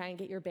just so you can kind of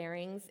get your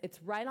bearings,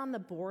 it's right on the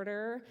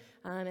border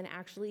and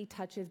actually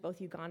touches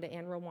both Uganda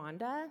and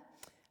Rwanda.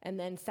 And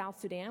then South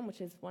Sudan, which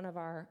is one of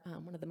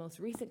the most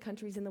recent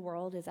countries in the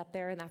world, is up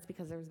there, and that's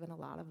because there's been a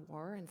lot of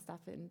war and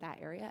stuff in that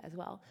area as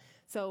well.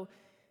 So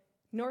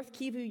North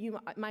Kivu, you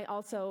might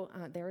also,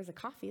 there is a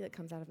coffee that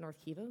comes out of North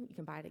Kivu. You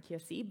can buy it at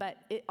QFC, but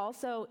it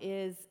also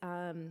is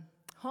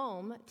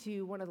home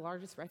to one of the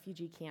largest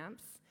refugee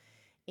camps,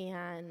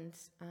 and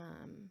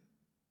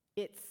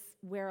it's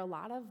where a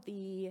lot of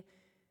the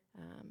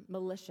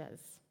militias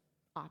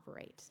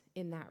operate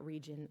in that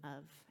region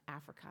of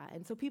Africa.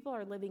 And so people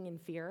are living in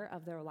fear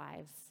of their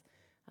lives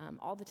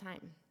all the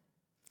time.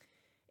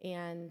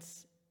 And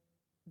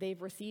they've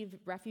received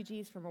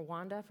refugees from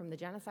Rwanda, from the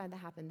genocide that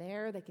happened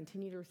there. They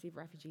continue to receive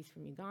refugees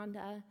from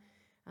Uganda.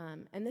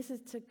 And this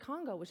is to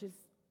Congo, which is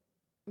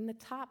in the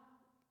top,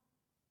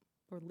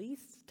 or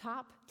least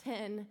top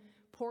 10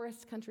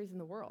 poorest countries in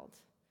the world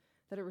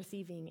that are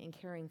receiving and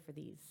caring for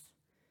these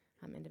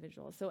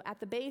individuals. So at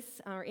the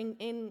base, or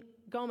in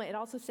Goma, it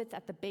also sits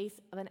at the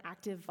base of an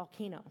active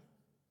volcano,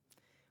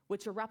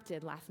 which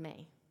erupted last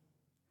May.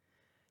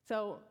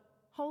 So,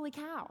 holy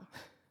cow.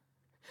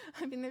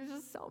 There's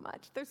just so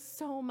much. There's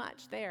so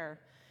much there.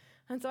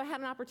 And so I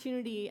had an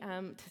opportunity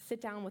to sit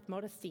down with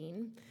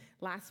Modestine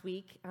last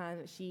week.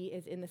 She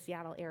is in the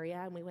Seattle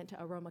area, and we went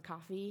to Aroma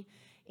Coffee.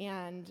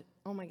 And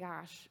oh my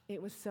gosh,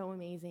 it was so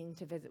amazing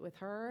to visit with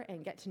her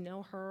and get to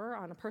know her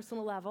on a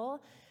personal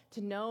level,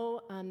 to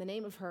know the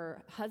name of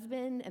her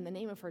husband and the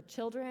name of her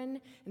children,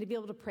 and to be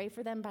able to pray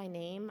for them by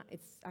name.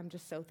 I'm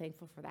just so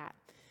thankful for that.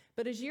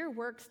 But Agir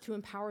works to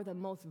empower the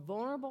most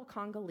vulnerable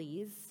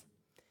Congolese,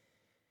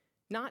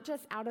 not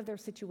just out of their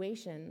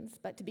situations,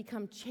 but to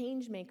become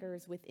change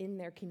makers within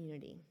their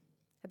community.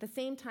 At the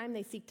same time,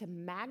 they seek to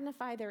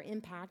magnify their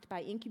impact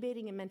by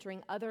incubating and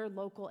mentoring other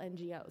local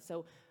NGOs.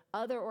 So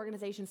other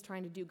organizations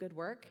trying to do good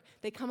work,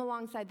 they come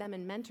alongside them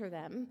and mentor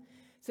them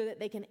so that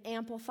they can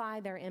amplify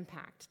their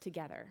impact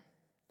together.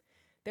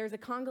 There's a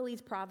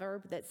Congolese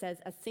proverb that says,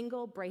 "A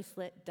single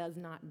bracelet does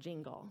not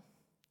jingle."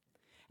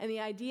 And the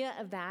idea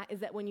of that is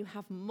that when you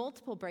have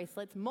multiple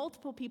bracelets,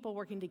 multiple people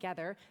working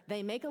together,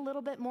 they make a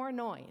little bit more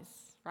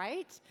noise,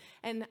 right?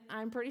 And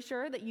I'm pretty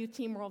sure that Youth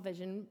Team World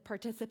Vision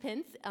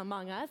participants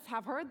among us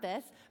have heard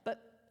this, but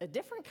a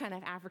different kind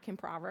of African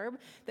proverb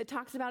that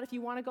talks about if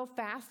you want to go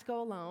fast, go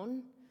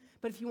alone,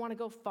 but if you want to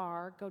go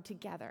far, go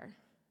together,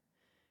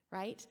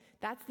 right?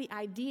 That's the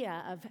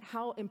idea of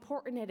how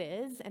important it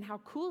is and how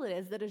cool it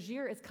is that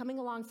Agir is coming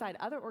alongside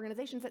other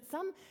organizations that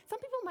some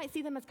people might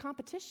see them as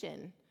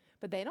competition.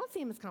 But they don't see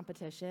them as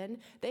competition.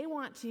 They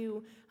want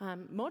to,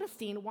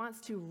 Modestine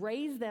wants to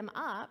raise them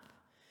up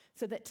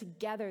so that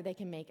together they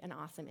can make an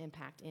awesome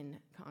impact in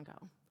Congo.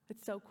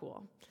 It's so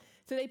cool.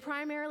 So they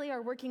primarily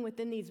are working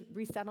within these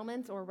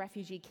resettlements or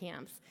refugee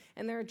camps,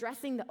 and they're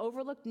addressing the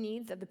overlooked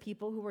needs of the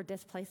people who were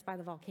displaced by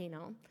the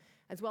volcano,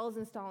 as well as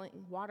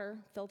installing water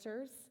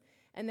filters.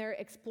 And they're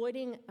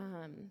exploiting,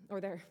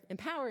 or they're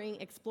empowering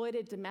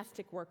exploited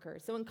domestic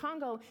workers. So in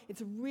Congo,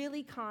 it's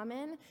really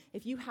common,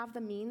 if you have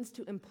the means,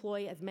 to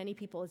employ as many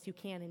people as you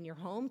can in your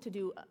home to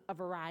do a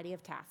variety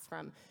of tasks,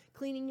 from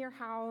cleaning your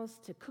house,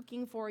 to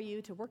cooking for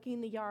you, to working in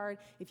the yard.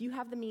 If you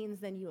have the means,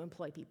 then you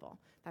employ people.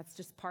 That's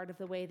just part of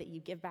the way that you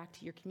give back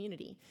to your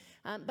community.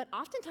 But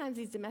oftentimes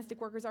these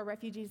domestic workers are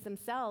refugees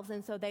themselves,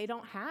 and so they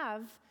don't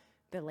have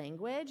the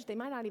language. They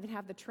might not even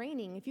have the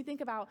training. If you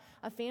think about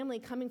a family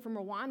coming from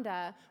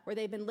Rwanda, where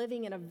they've been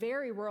living in a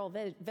very rural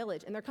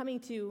village, and they're coming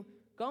to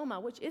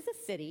Goma, which is a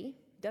city,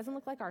 doesn't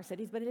look like our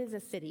cities, but it is a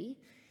city,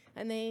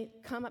 and they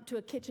come up to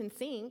a kitchen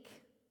sink.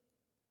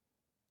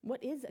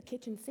 What is a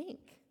kitchen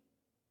sink?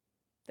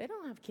 They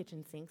don't have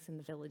kitchen sinks in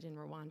the village in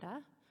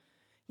Rwanda.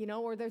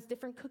 Or there's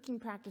different cooking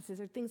practices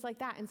or things like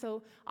that. And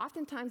so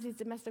oftentimes these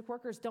domestic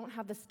workers don't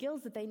have the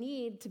skills that they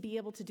need to be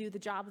able to do the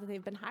job that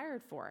they've been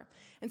hired for.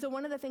 And so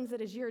one of the things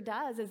that Agir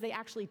does is they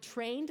actually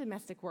train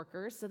domestic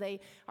workers so they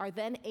are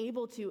then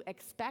able to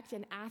expect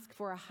and ask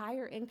for a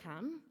higher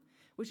income,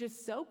 which is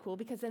so cool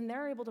because then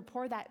they're able to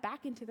pour that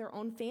back into their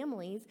own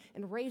families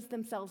and raise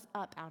themselves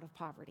up out of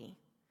poverty.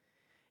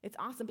 It's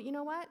awesome. But you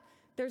know what?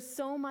 There's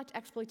so much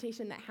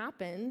exploitation that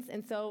happens,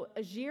 and so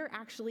Agir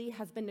actually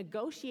has been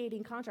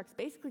negotiating contracts,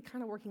 basically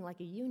kind of working like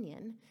a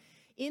union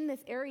in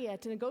this area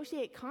to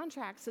negotiate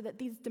contracts so that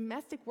these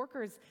domestic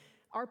workers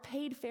are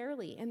paid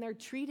fairly and they're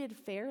treated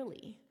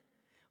fairly,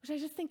 which I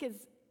just think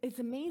is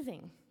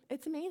amazing.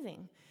 It's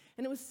amazing.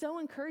 And it was so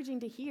encouraging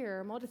to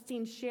hear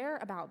Modestine share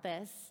about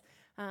this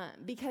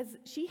because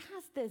she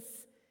has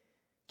this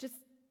just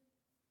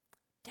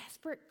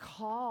desperate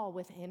call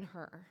within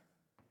her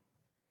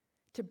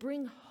to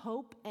bring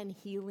hope and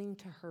healing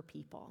to her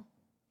people.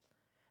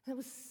 And it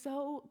was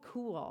so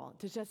cool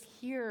to just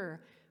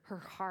hear her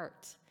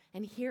heart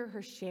and hear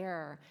her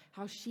share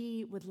how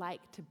she would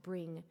like to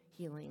bring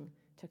healing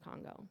to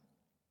Congo.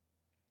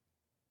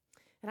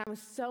 And I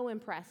was so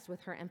impressed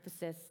with her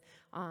emphasis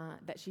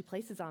that she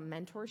places on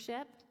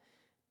mentorship,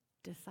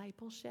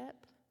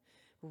 discipleship,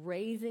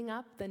 raising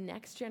up the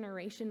next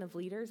generation of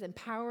leaders,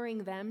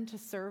 empowering them to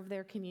serve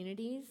their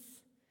communities.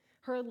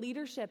 Her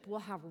leadership will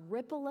have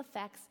ripple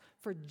effects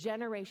for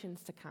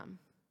generations to come.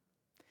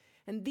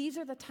 And these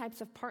are the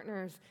types of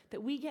partners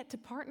that we get to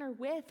partner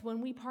with when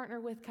we partner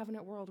with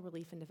Covenant World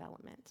Relief and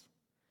Development.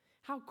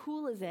 How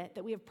cool is it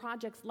that we have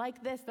projects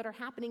like this that are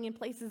happening in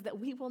places that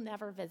we will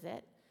never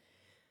visit,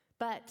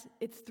 but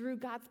it's through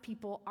God's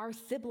people, our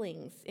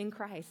siblings in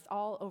Christ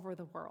all over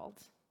the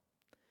world.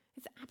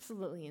 It's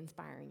absolutely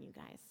inspiring, you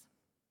guys.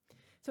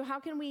 So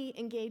how can we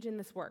engage in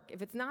this work?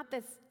 If it's not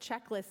this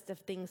checklist of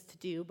things to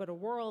do, but a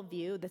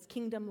worldview, this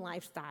kingdom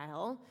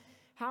lifestyle,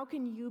 how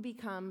can you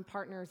become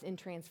partners in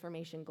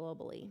transformation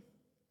globally?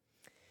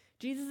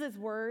 Jesus'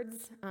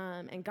 words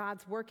and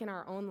God's work in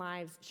our own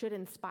lives should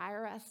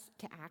inspire us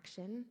to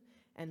action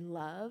and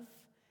love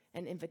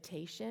and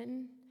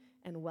invitation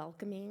and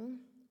welcoming.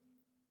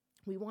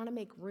 We want to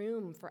make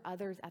room for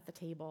others at the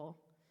table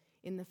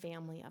in the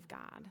family of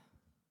God.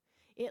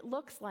 It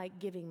looks like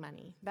giving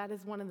money. That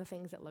is one of the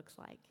things it looks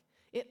like.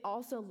 It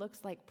also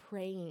looks like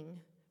praying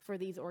for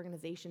these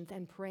organizations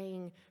and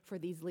praying for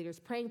these leaders,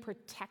 praying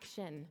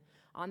protection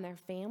on their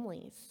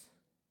families.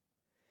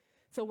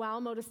 So while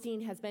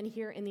Modestine has been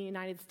here in the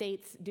United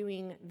States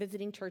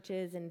visiting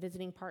churches and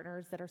visiting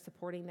partners that are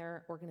supporting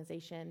their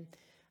organization,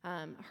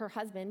 her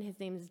husband, his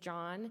name is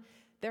John,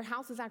 their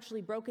house was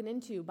actually broken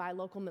into by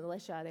local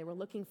militia. They were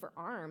looking for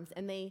arms,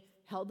 and they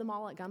held them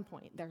all at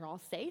gunpoint. They're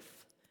all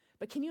safe,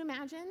 but can you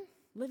imagine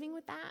living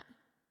with that?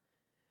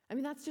 I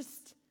mean,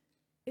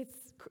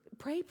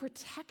 pray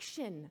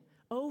protection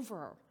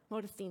over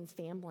Modestine's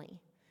family.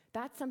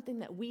 That's something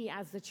that we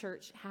as the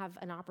church have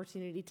an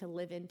opportunity to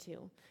live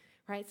into,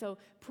 right? So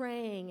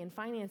praying and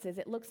finances,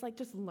 it looks like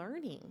just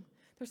learning.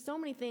 There's so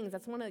many things.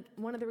 That's one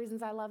of the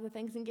reasons I love the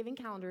Thanksgiving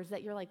calendar is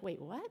that you're like, wait,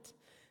 what?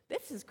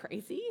 This is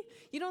crazy.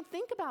 You don't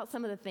think about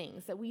some of the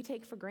things that we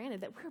take for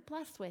granted that we're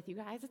blessed with, you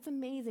guys. It's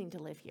amazing to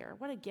live here.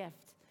 What a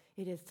gift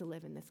it is to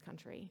live in this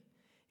country.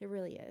 It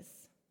really is.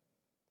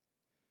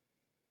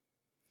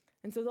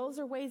 And so those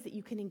are ways that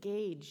you can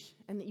engage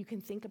and that you can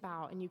think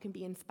about and you can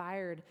be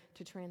inspired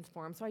to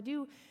transform. So I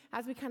do,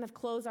 as we kind of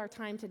close our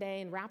time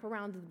today and wrap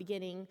around to the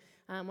beginning,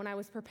 when I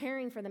was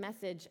preparing for the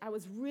message, I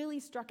was really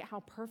struck at how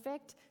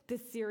perfect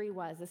this series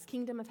was, this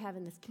Kingdom of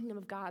Heaven, this Kingdom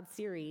of God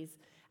series,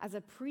 as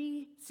a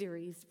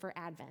pre-series for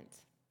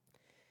Advent.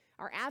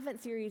 Our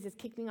Advent series is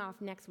kicking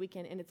off next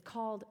weekend, and it's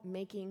called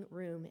Making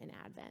Room in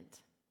Advent.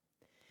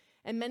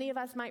 And many of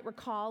us might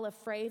recall a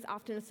phrase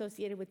often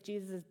associated with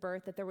Jesus'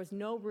 birth, that there was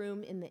no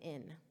room in the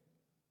inn.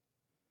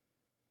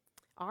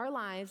 Our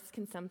lives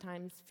can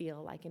sometimes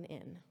feel like an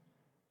inn.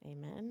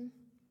 Amen?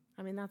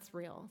 I mean, that's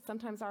real.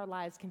 Sometimes our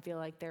lives can feel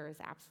like there is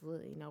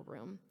absolutely no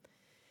room.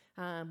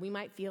 We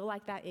might feel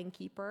like that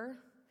innkeeper.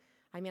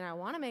 I mean, I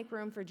want to make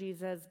room for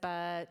Jesus,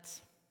 but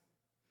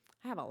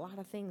I have a lot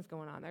of things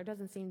going on. There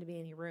doesn't seem to be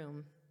any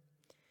room.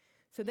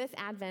 So this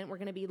Advent, we're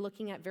going to be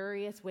looking at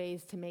various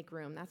ways to make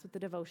room. That's what the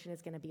devotion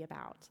is going to be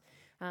about.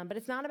 But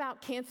it's not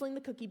about canceling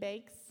the cookie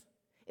bakes.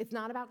 It's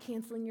not about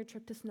canceling your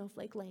trip to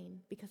Snowflake Lane,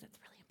 because it's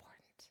really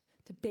important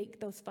to bake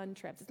those fun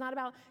trips. It's not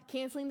about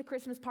canceling the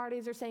Christmas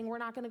parties or saying we're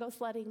not going to go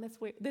sledding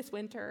this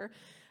winter.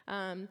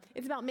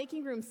 It's about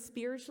making room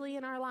spiritually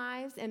in our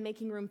lives and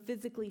making room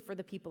physically for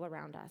the people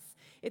around us.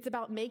 It's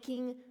about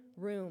making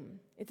room.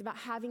 It's about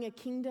having a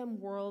kingdom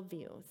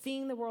worldview,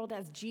 seeing the world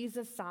as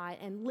Jesus saw it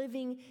and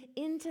living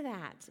into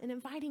that and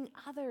inviting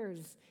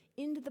others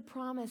into the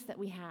promise that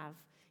we have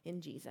in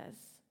Jesus.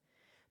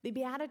 The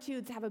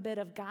Beatitudes have a bit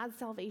of God's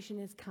salvation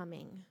is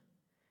coming.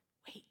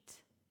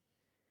 Wait.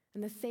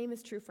 And the same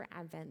is true for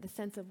Advent, the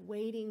sense of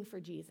waiting for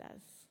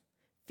Jesus,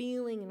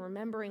 feeling and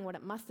remembering what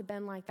it must have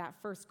been like that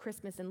first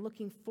Christmas and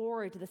looking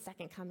forward to the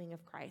second coming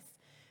of Christ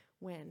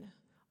when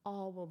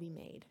all will be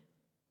made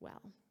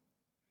well.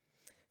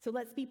 So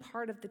let's be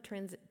part of the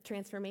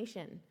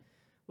transformation,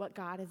 what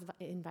God is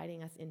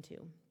inviting us into.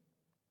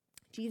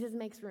 Jesus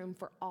makes room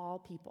for all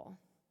people,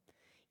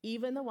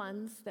 even the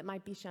ones that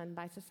might be shunned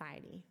by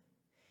society,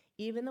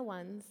 even the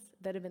ones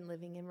that have been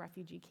living in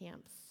refugee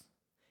camps,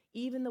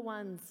 even the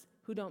ones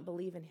who don't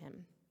believe in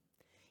him,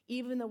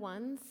 even the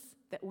ones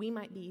that we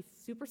might be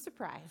super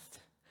surprised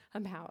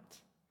about.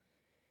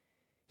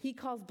 He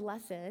calls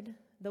blessed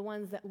the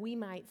ones that we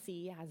might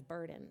see as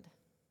burdened.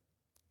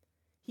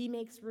 He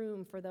makes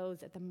room for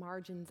those at the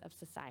margins of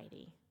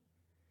society.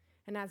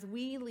 And as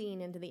we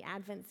lean into the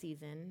Advent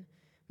season,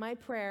 my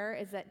prayer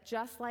is that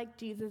just like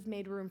Jesus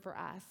made room for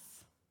us,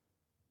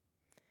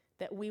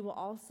 that we will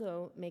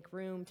also make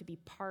room to be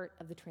part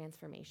of the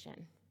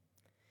transformation.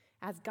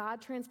 As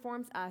God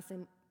transforms us,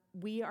 and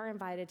we are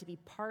invited to be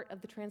part of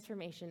the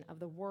transformation of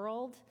the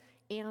world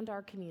and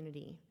our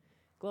community,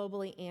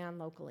 globally and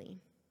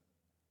locally.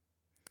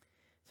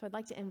 So I'd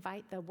like to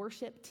invite the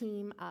worship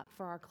team up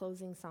for our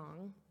closing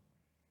song.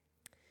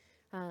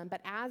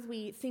 But as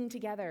we sing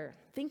together,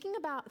 think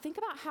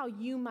about how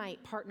you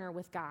might partner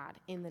with God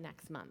in the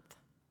next month.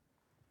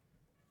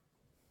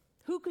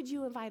 Who could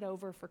you invite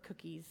over for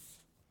cookies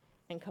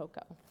and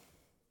cocoa?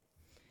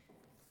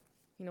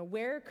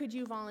 Where could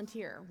you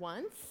volunteer?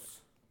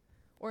 Once,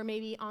 or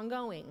maybe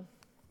ongoing?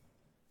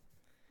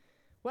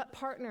 What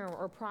partner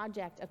or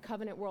project of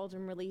Covenant World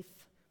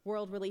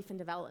Relief and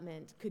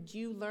Development could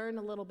you learn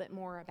a little bit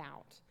more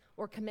about,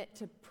 or commit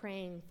to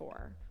praying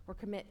for, or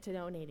commit to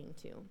donating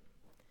to?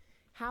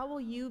 How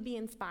will you be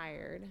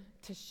inspired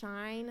to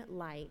shine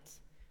light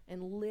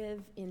and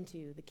live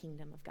into the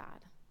kingdom of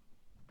God?